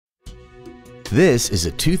This is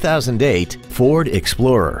a 2008 Ford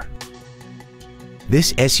Explorer.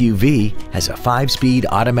 This SUV has a 5-speed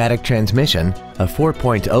automatic transmission, a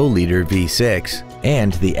 4.0-liter V6,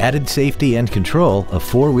 and the added safety and control of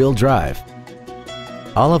 4-wheel drive.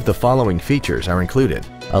 All of the following features are included: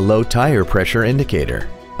 a low tire pressure indicator,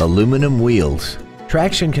 aluminum wheels,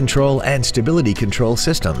 traction control and stability control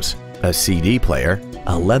systems, a CD player,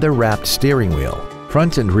 a leather-wrapped steering wheel,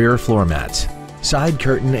 front and rear floor mats, side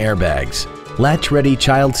curtain airbags, latch-ready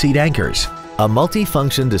child seat anchors, a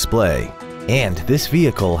multi-function display, and this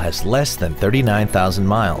vehicle has less than 39,000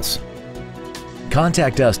 miles.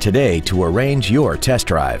 Contact us today to arrange your test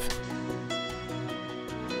drive.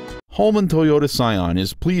 Holman Toyota Scion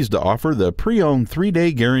is pleased to offer the pre-owned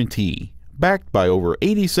 3-day guarantee. Backed by over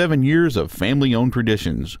 87 years of family-owned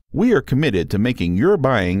traditions, we are committed to making your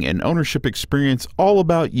buying and ownership experience all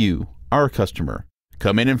about you, our customer.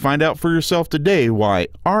 Come in and find out for yourself today why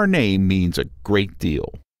our name means a great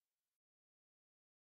deal.